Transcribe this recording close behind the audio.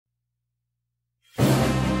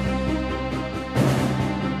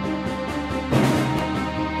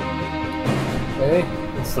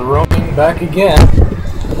it's the roaming back again.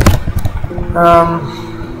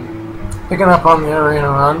 Picking up on the arena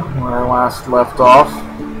run where I last left off.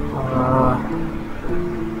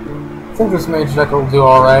 I think this mage deck will do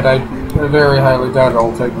alright. I very highly doubt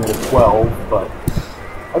it'll take me to 12, but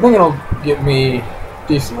I think it'll get me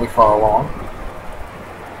decently far along.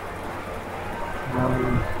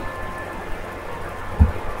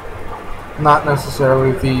 Not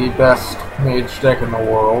necessarily the best mage deck in the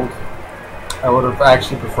world. I would have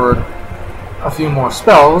actually preferred a few more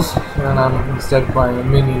spells, and I'm instead playing a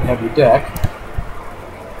minion-heavy deck.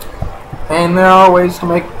 And there are ways to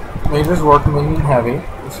make mages work minion-heavy,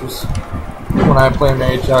 which is, when I play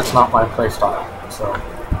mage, that's not my playstyle. So,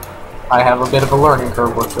 I have a bit of a learning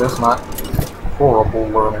curve with this, not horrible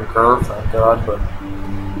learning curve, thank God, but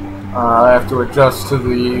I have to adjust to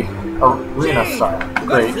the arena style.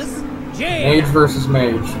 Great. Mage versus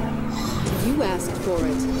mage. You asked for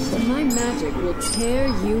it. My magic will tear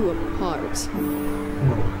you apart.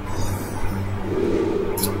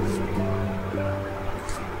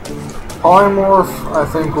 Polymorph, I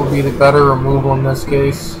think, will be the better removal in this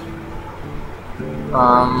case.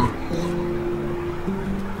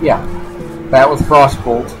 Yeah. That with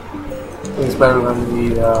Frostbolt is better than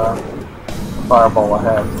the Fireball I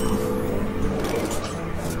had.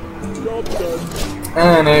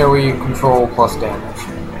 And AoE control plus damage.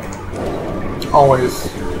 Always,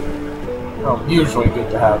 well, usually good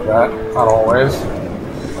to have that. Not always.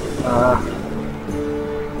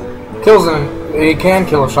 It can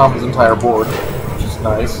kill a shaman's entire board, which is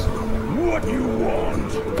nice. What do you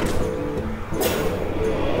want?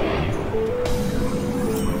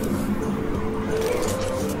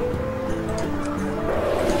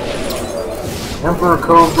 Emperor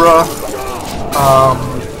Cobra.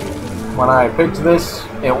 When I picked this,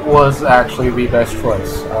 it was actually the best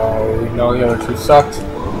choice. I know the other two sucked.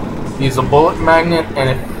 He's a bullet magnet, and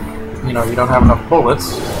if you don't have enough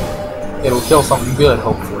bullets, it'll kill something good,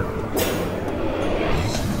 hopefully.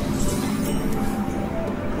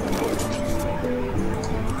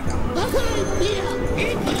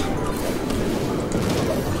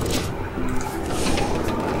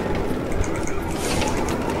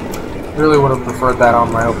 Really would have preferred that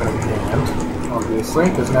on my opening hand, obviously,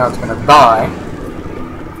 because now it's going to die.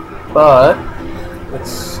 But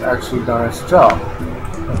it's actually done its job.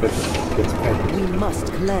 If it gets pinged. We must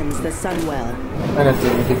cleanse the Sunwell. And it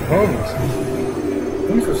didn't get pinged.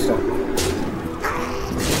 Interesting.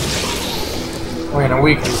 I mean, it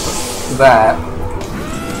weakens that.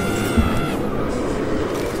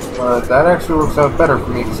 But that actually works out better for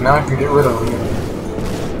me, because now I can get rid of them.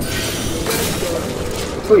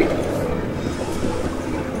 Sweet.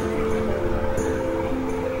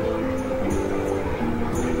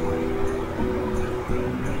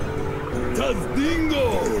 Dingo!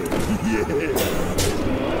 Yeah!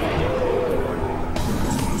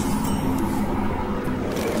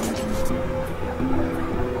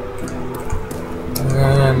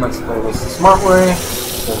 And let's play this the smart way,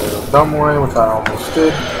 instead of the dumb way, which I almost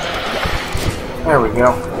did. There we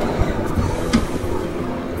go.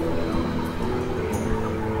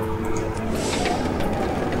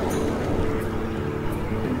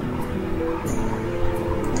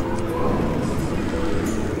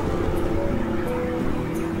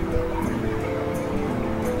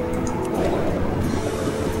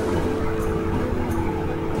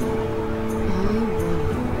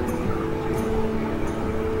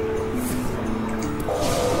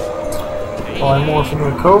 Polymorph into a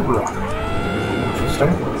Cobra.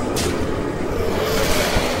 Interesting.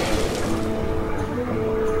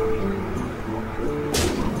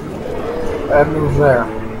 Bad news there.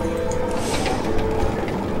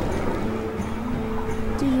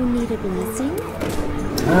 Do you need a blessing?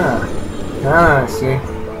 Ah, I see.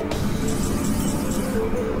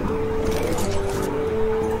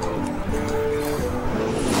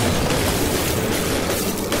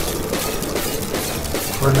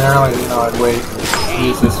 Ordinarily, I'd wait to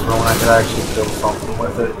use this for when I could actually build something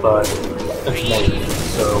with it, but it's mage,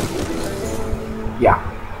 so yeah.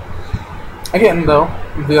 Again, though,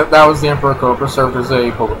 that was the Emperor Cobra, served as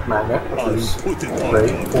a bullet magnet, which is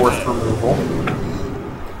great. Forced removal.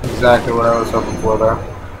 Exactly what I was hoping for there.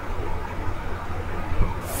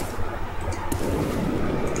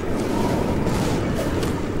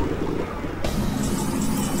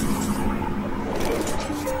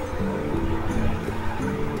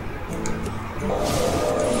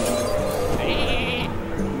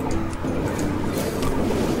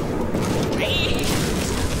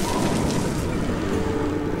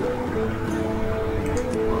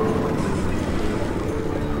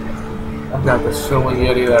 I've got this silly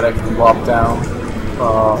Yeti that I can drop down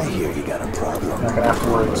I hear you got a problem. Not gonna have to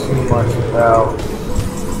worry too much about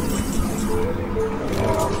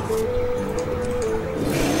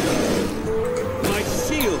My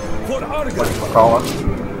shield for what Argus. do you call it?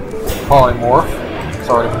 Polymorph. It's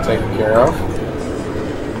already been taken care of.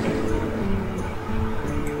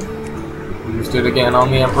 Used it again on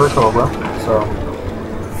the Emperor Cobra, so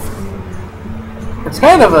it's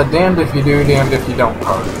kind of a damned if you do, damned if you don't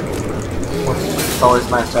card. Which is always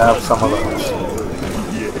nice to have some of those.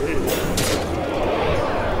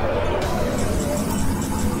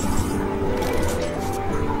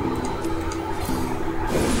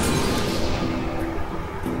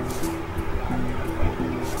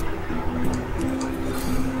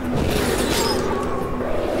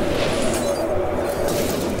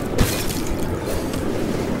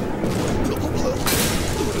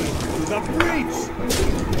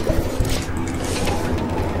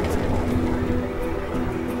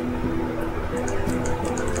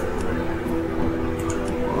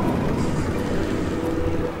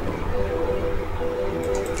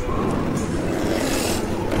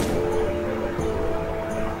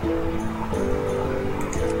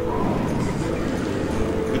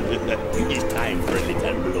 It's time for a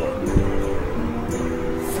little blood.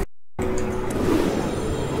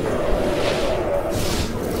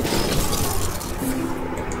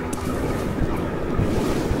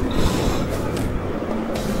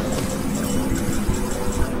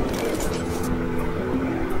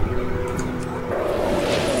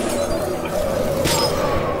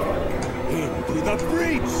 Into the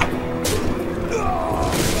breach!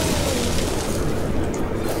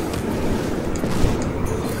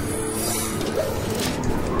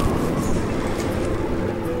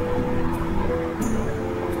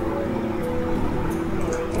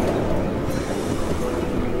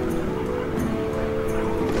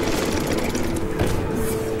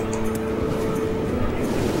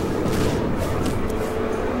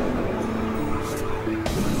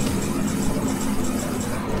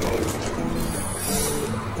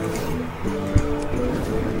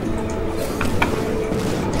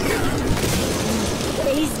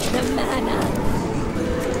 The mana.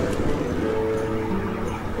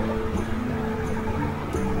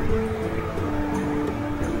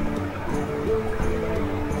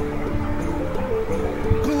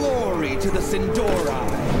 Glory to the Sindora!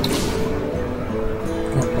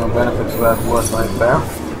 No benefits of that blood right there.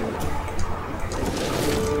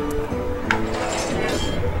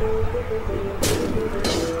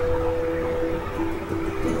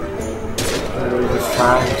 They're just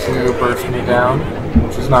trying to burst me down,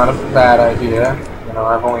 which is not a bad idea. You know,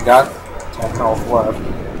 I've only got 10 health left,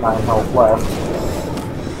 9 health left.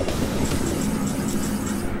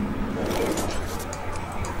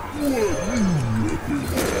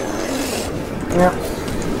 Yep.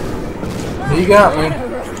 He got me.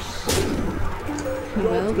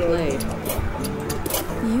 Well played.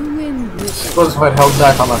 You win I this. suppose if I'd held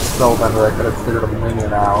back on that spellbender, I could have cleared a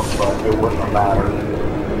minion out, but it wouldn't have mattered.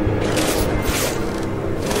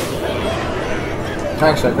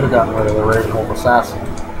 Actually, I could have gotten rid of the Ravenholm Assassin.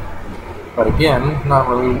 But again, not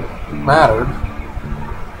really mattered.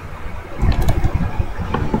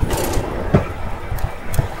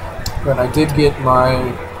 But I did get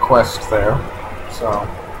my quest there, so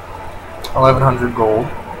 1100 gold,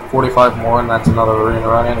 45 more, and that's another arena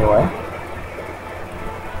run anyway.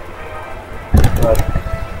 But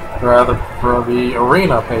I'd rather prefer the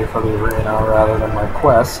arena pay for the arena rather than my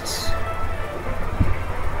quests.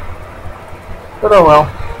 But oh well.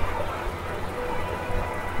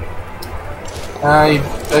 I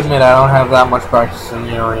admit I don't have that much practice in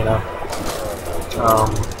the arena.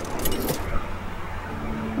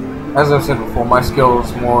 As I've said before, my skill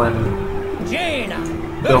is more in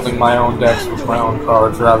building my own decks with my own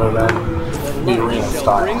cards rather than the arena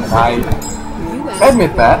style. And I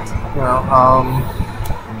admit that. You know,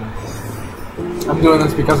 I'm doing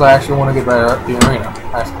this because I actually want to get better at the arena.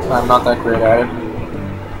 I'm not that great at it.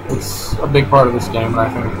 It's a big part of this game, and I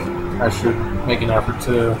think I should make an effort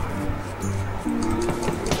to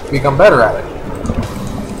become better at it.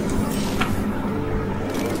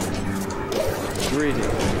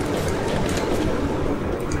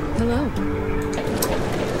 Hello.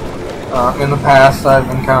 In the past, I've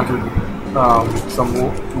encountered some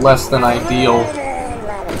less than ideal,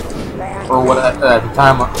 or what at the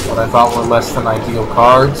time what I thought were less than ideal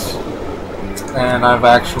cards, and I've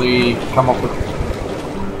actually come up with.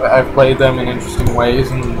 I've played them in interesting ways,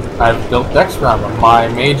 and I've built decks around them. My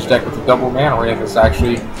mage deck with the double mana wraith is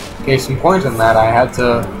actually case in point in that I had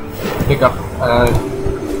to pick up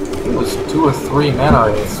it was 2 or 3 mana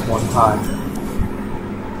wraiths one time.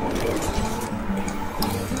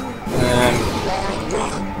 And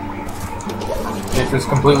it just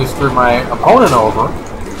completely screwed my opponent over.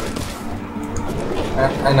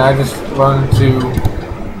 And I just learned to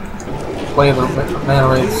play the mana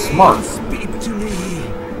rate smart. Speak to me.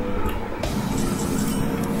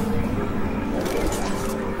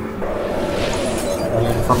 And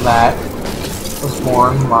then from that was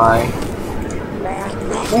born my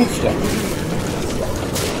mage deck.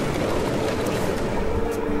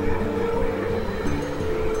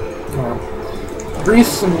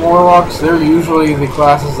 Priests and warlocks, they're usually the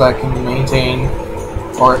classes that can maintain,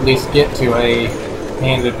 or at least get to a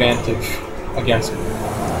hand advantage against me.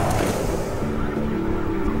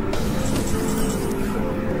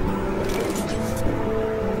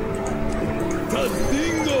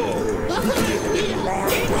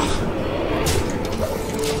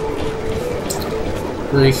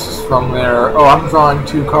 Priests from there, oh, I'm drawing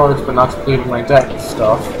 2 cards but not completing my deck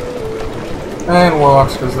stuff. And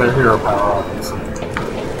warlocks because they're hero power, obviously.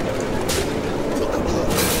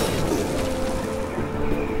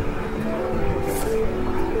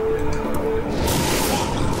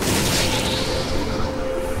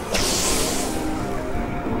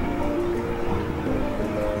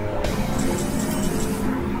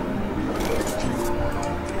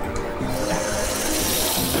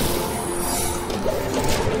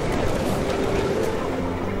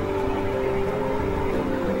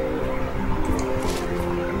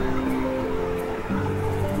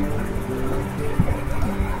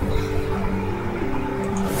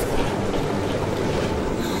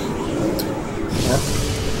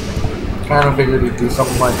 Kind of figured he'd do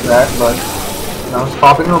something like that, but now it's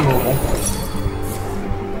popping removal.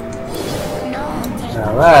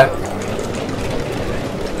 Now that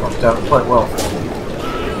worked out quite well for me.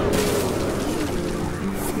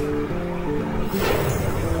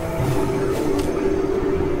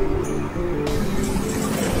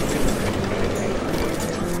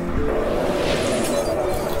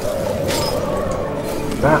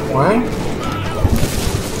 That way.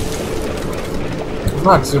 I'm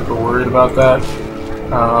not super worried about that.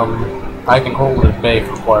 I can hold it at bay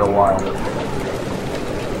for quite a while.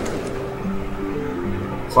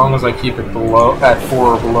 As long as I keep it below at 4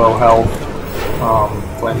 or below health,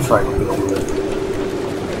 Flame Strike will deal with it.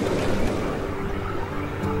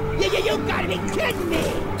 You gotta be kidding me!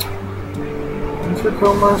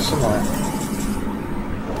 Interco Mercenary.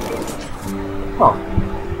 Oh.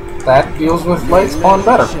 That deals with light spawn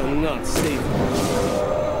better. Shall not save me.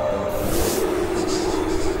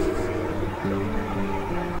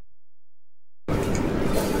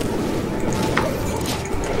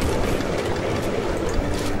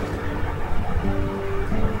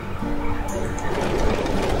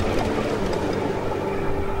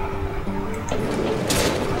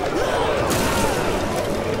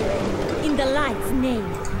 In the light's name.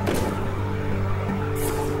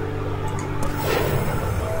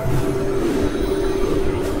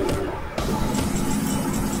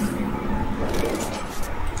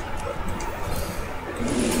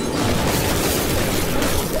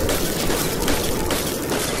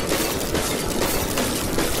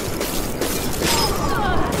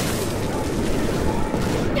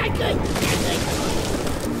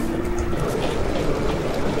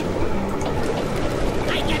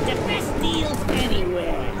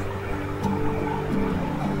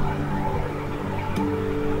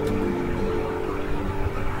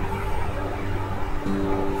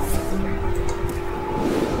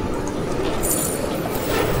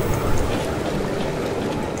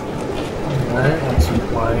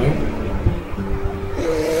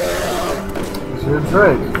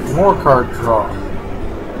 Drake, more card draw.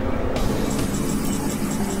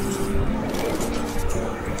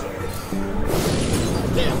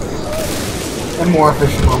 And more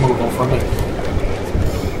efficient removal for me.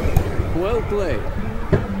 Well played.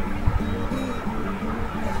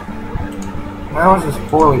 That was just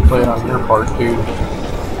poorly played on your part, dude.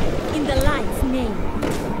 In the light's name.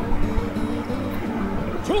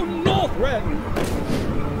 To Northrend!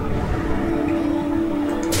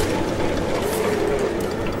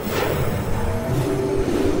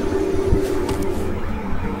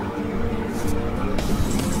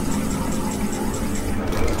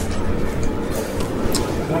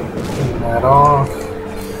 That off.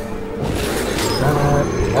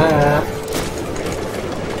 That.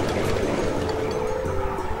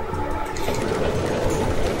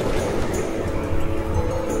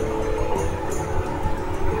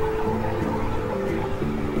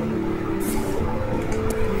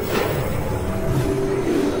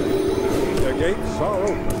 The gates are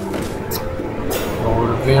open. Over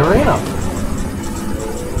to the arena.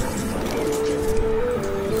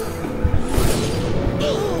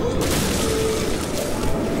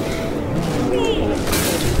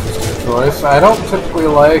 So I don't typically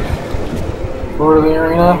like Lord of the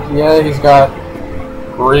Arena. Yeah, he's got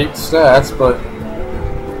great stats, but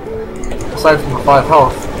aside from the 5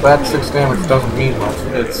 health, that 6 damage doesn't mean much.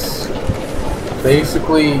 It's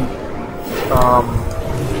basically a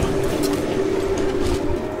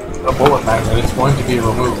bullet magnet. It's going to be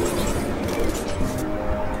removed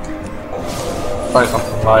by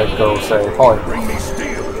something like, go say, polygraph.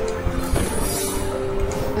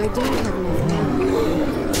 I don't have enough time.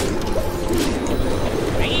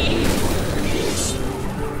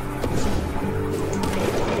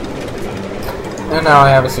 And now I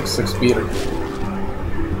have a 6/6 beater.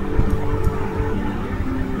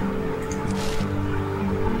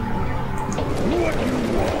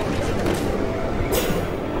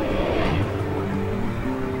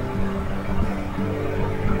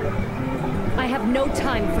 I have no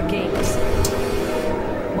time for games.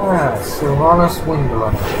 Ah, Sylvanas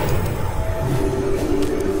Windrunner.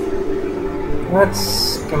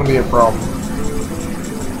 That's gonna be a problem.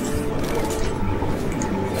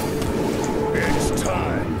 It's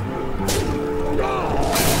time.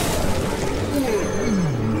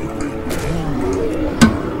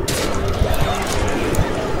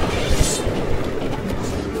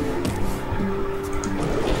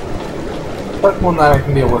 But one that I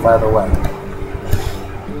can deal with either way.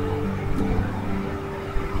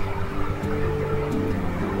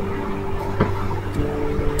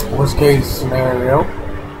 Worst case scenario.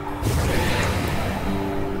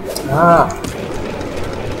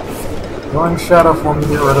 Going Shadow Form to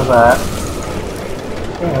get rid of that.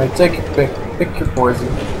 Yeah, take your pick. Pick your poison.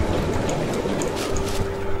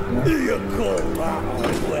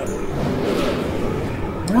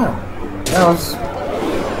 Yeah, that was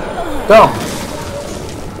dumb.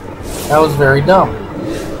 That was very dumb.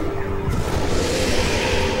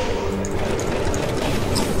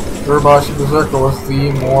 Urbashi Berserker was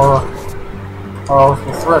the more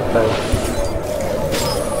powerful threat there.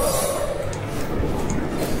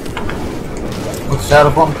 With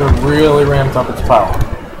Shadow Form could have really ramped up its power.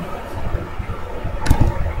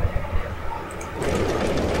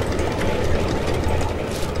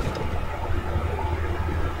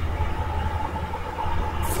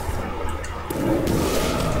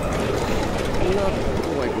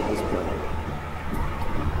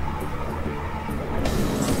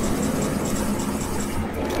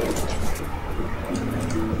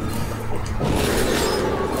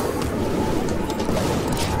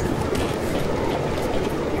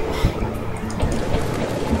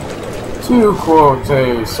 To quote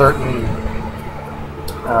a certain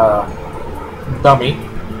dummy,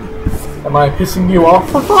 am I pissing you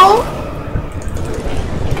off at all?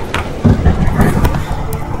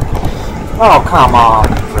 Oh, come on,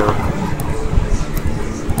 jerk.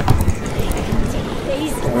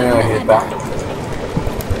 Yeah, I hate that.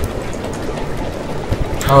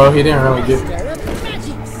 Although he didn't really get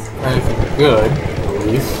anything good, at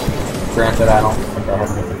least. Granted, I don't think I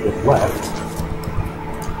have anything good left.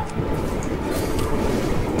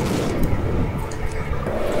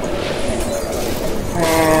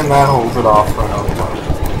 And that holds it off for another one.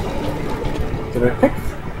 Did I pick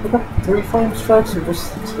up 3 flame strikes or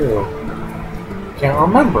just 2? Can't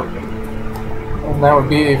remember. And that would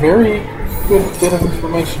be a very good bit of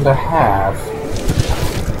information to have.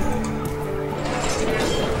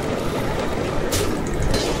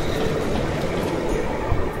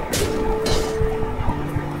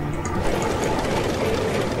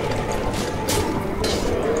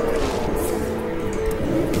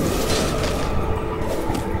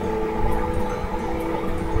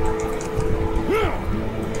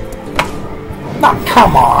 Now,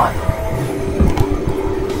 come on!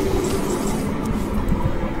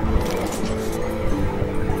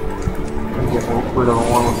 Get rid of the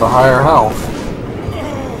one with the higher health.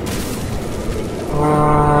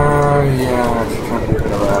 Yeah, I should try to get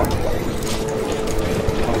rid of that.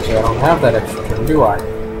 Actually, I don't have that extra turn, do I?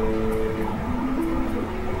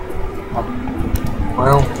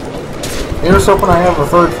 Well, here's hoping I have a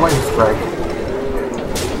 3rd flame strike.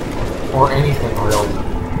 Or anything, really.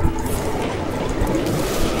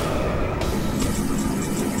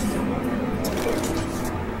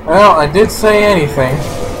 Well, I did say anything.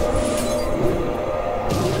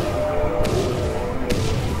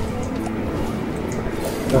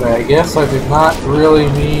 But I guess I did not really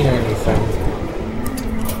mean anything.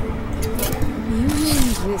 You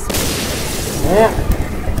mean this way. Yeah.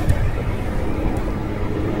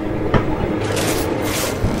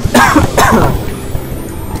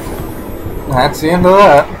 That's the end of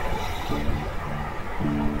that.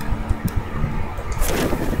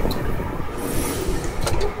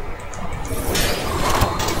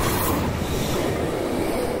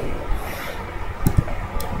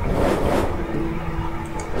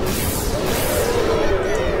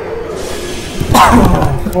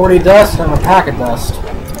 40 dust and a pack of dust.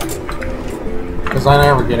 Because I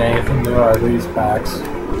never get anything new out of these packs.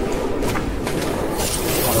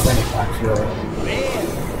 Out of any packs, really.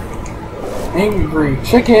 Angry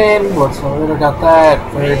Chicken, Blood Slider, got that.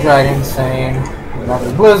 Fairy Dragon, same.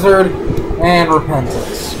 Another Blizzard, and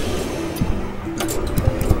Repentance.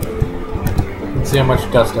 Let's see how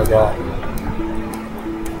much dust I got.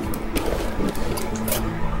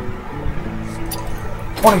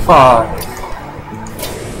 $25.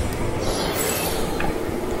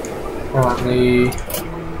 Apparently,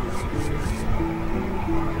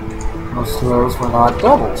 most of those were not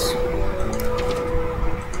doubles.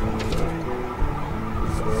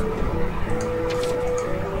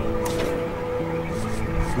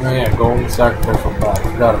 Oh yeah, golden sacrificial pot.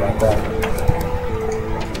 Forgot about that.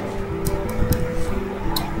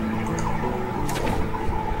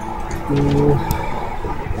 Ooh.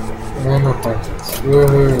 And repentance.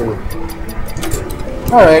 Woohoo.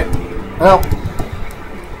 Alright. Well.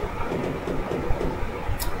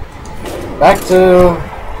 Back to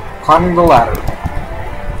climbing the ladder.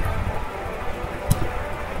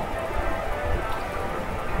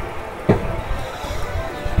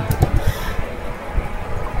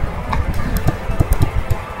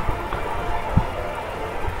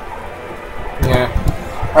 Yeah.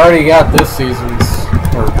 I already got this season's,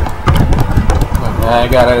 I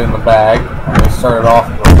got it in the bag. I started off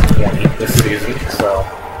with 20 this season, so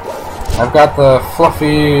I've got the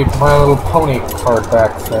fluffy My Little Pony card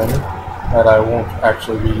back thing that I won't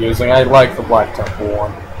actually be using. I like the Black Temple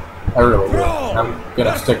one. I really do. I'm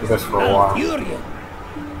gonna stick with this for a while.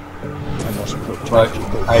 But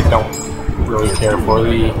I don't really care for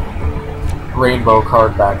the rainbow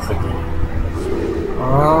card back thingy.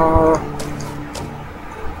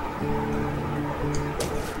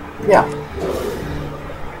 Yeah.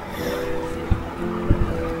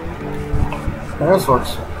 Yeah, this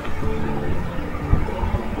works.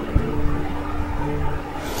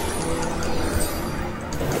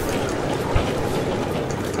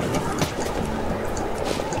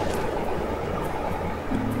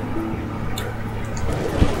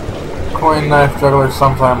 Coin Knife Juggler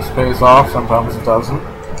sometimes pays off, sometimes it doesn't.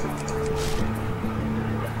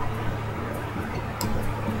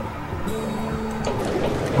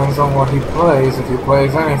 Depends on what he plays, if he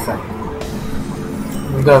plays anything.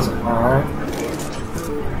 He doesn't, alright.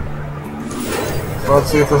 So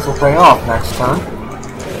let's see if this will pay off next turn.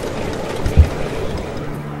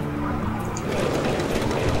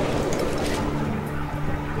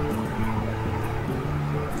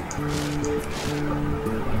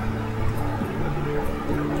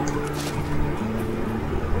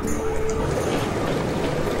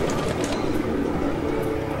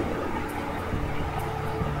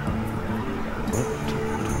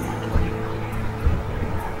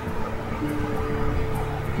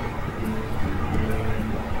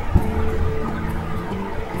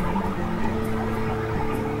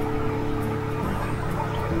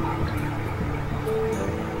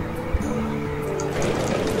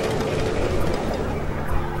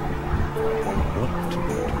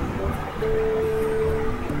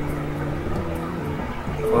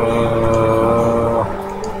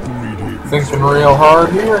 Thinking real hard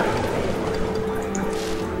here.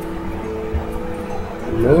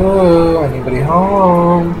 Hello, anybody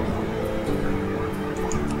home?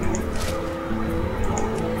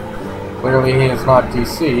 Clearly he is not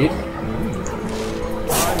DC'd.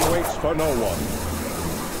 Time waits for no one.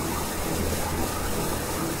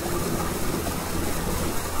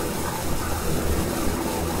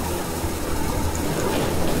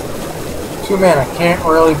 Two mana can't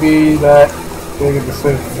really be that big a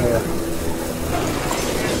decision here.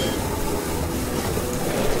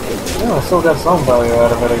 Yeah, I still got some value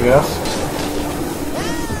out of it, I guess.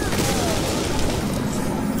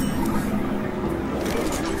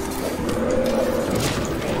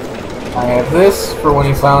 I have this for when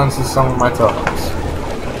he silences some of my tokens.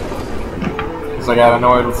 Because I got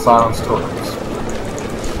annoyed with silenced tokens.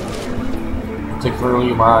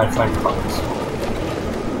 Particularly my flame cards.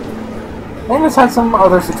 And it's had some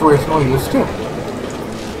other situational use too.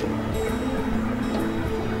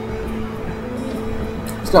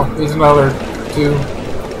 Still, he's another 2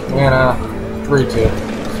 mana 3/2,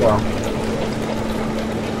 so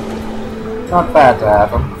not bad to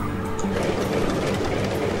have him.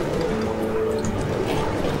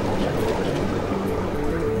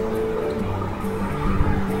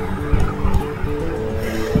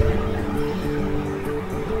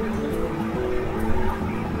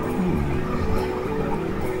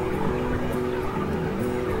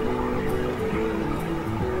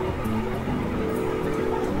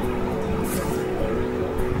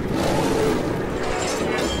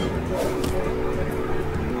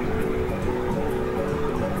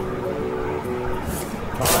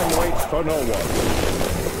 for no one.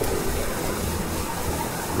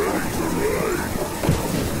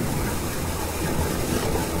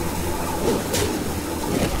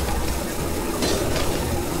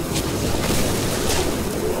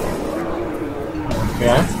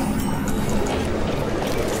 Okay.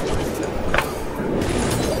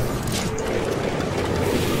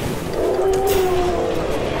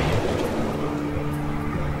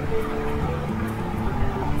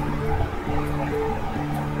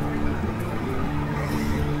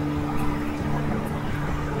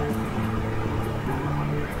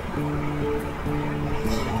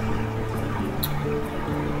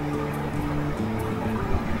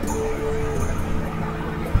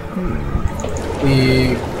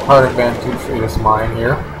 The card advantage is mine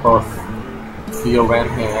here, both field and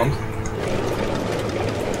hand.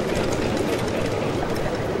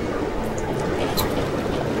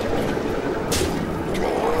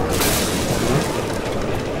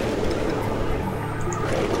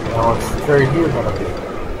 Now what's the trade here gonna be?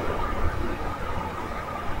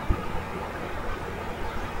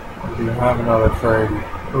 Or do you have another trade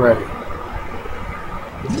ready?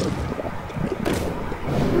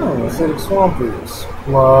 Acidic Swampies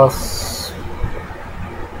plus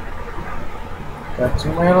got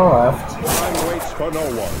 2 mana left. Time waits for no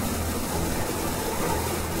one.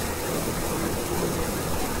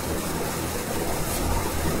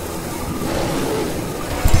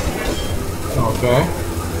 Okay.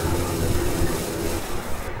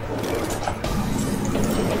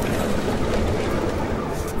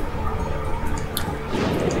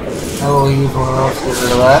 I will use one of those to get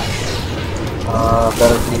rid of that.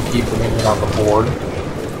 Better for me to keep the minion on the board.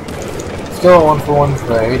 Still a 1-for-1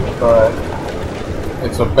 trade, but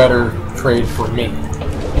it's a better trade for me.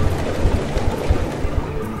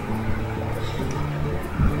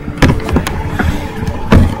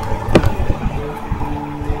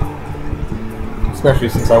 Especially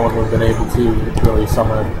since I wouldn't have been able to really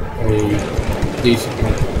summon a decent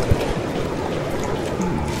minion.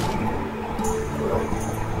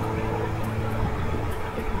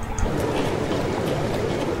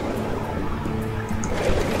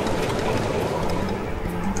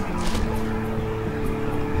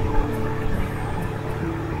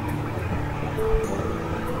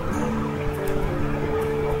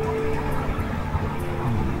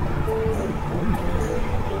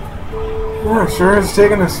 Yeah, sure is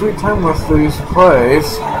taking a sweet time with these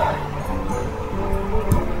plays.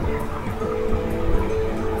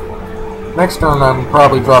 Next turn I'm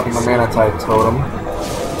probably dropping the Manatide Totem,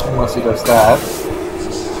 unless he does that.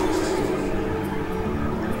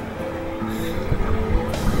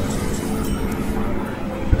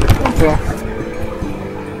 Okay.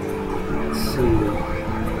 Let's see.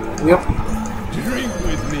 Yep. Drink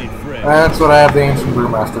with me, friend. That's what I have the Ancient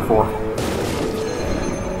Brewmaster for.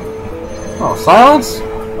 Oh, silence?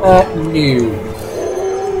 New.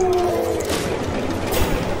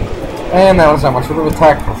 And that was how much would have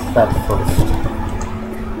attacked with that first.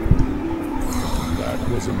 That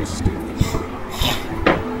was a mistake.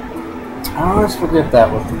 I always forget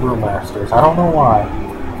that with the Brewmasters. I don't know why.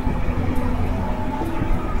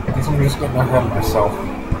 I guess I'm just getting ahead of myself.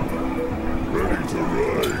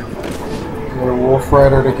 Get a Wolf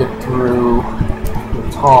Rider to get through the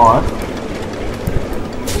taunt.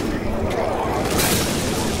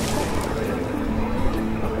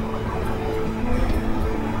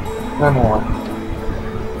 Then what?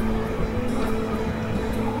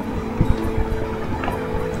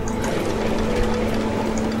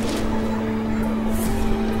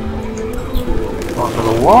 On to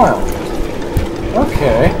the wild.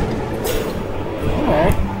 Okay.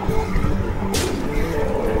 Alright.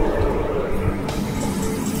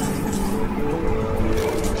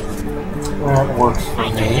 That works for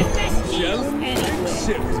me.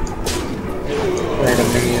 Create a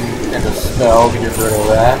minion and a spell to get rid of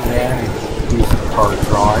that, and use the card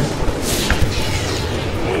drawing.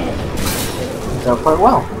 Worked out quite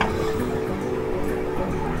well.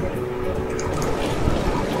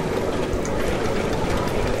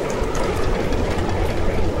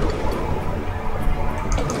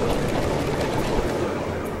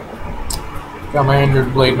 Got my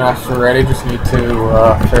injured Blade Master ready, just need to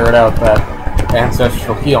ferret out that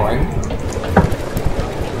ancestral healing.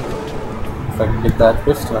 If I can get that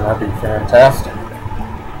this time, that'd be fantastic.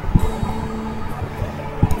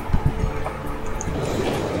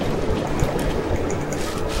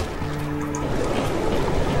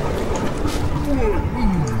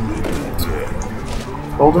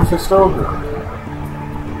 Golden Fist Ogre.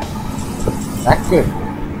 That good.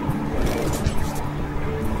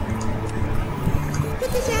 Put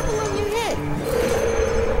this apple on your head.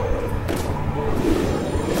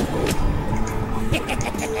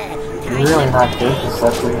 really not good is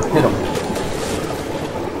that we hit him.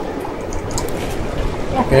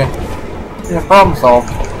 Okay. Yeah, problem solved.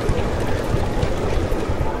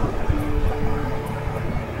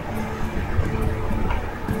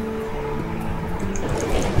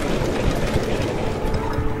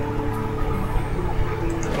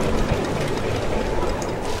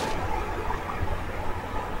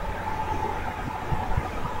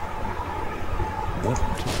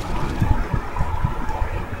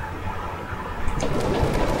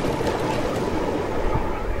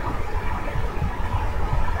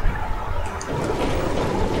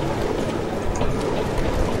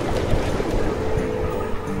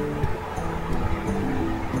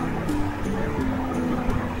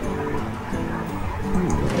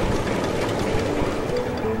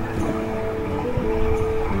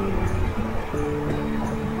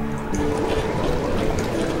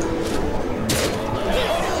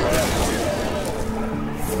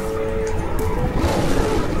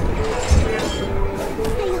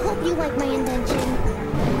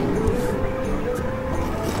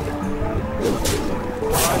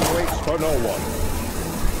 For no one.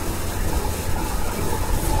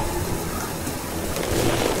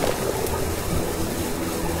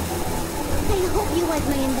 I hope you like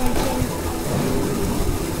my invention.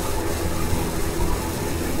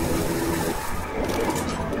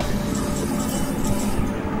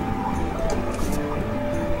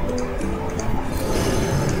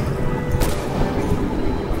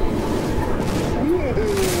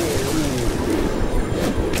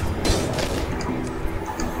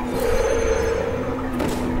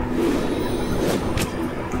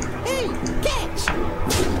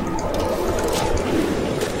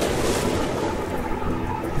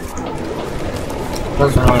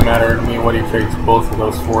 Doesn't really matter to me what he trades both of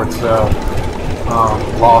those for. It's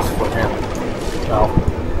loss for him. So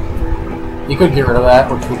he could get rid of that,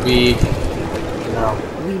 which would be, you know,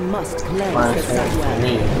 We must cleanse minus the 1 for sunwell.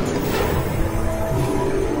 me.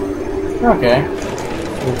 Okay,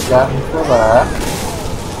 we've gotten for that.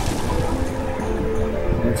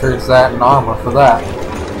 And he trades that in armor for that.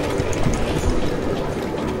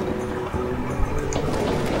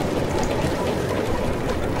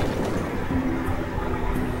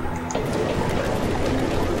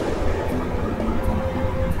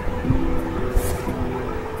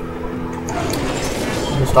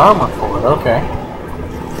 Armor for it, okay.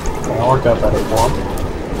 That worked out better for him.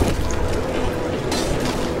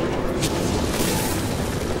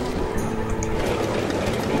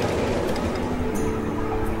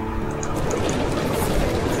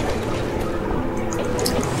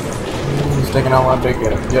 He's taking out my big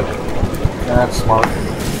hitter. Yep. That's smart.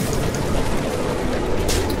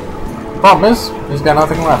 Problem is, he's got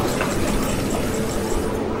nothing left.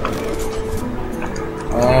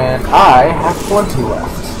 And I have 20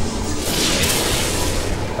 left.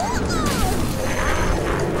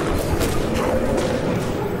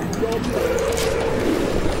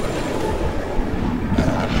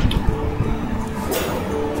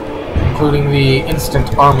 Including the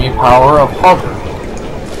instant army power of HALP.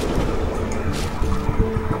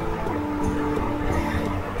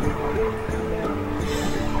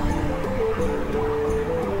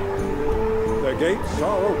 The gates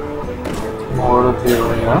are open. More of the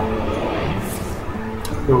arena.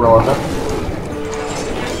 Irrelevant.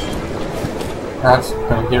 That's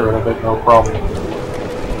gonna get rid of it, no problem.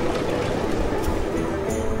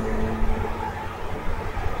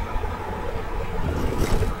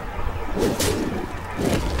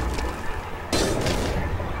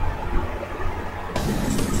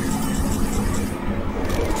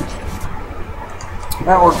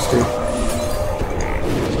 That works too.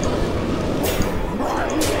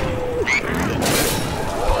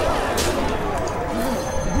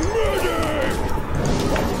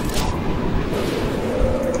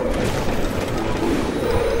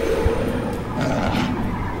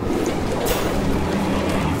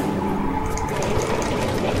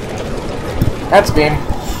 That's game.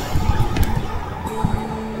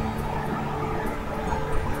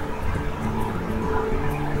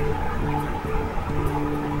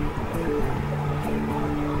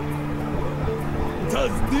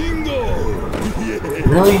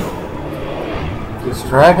 Really? Just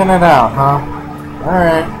dragging it out, huh?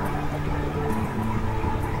 Alright.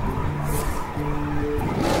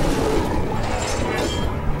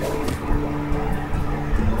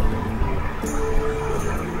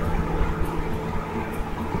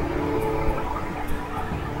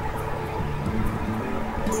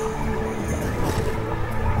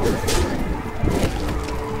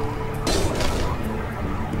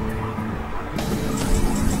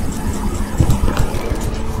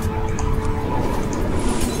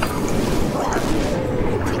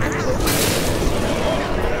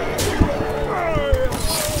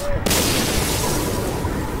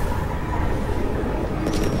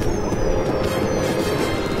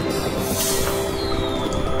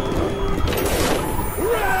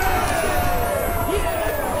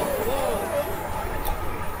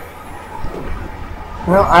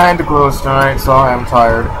 Well, I had to close tonight, so I am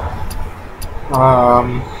tired.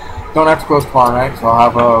 Don't have to close tomorrow night, so I'll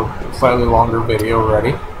have a slightly longer video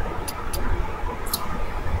ready.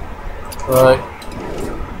 But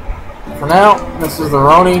for now, this is the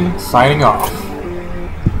Ronin signing off.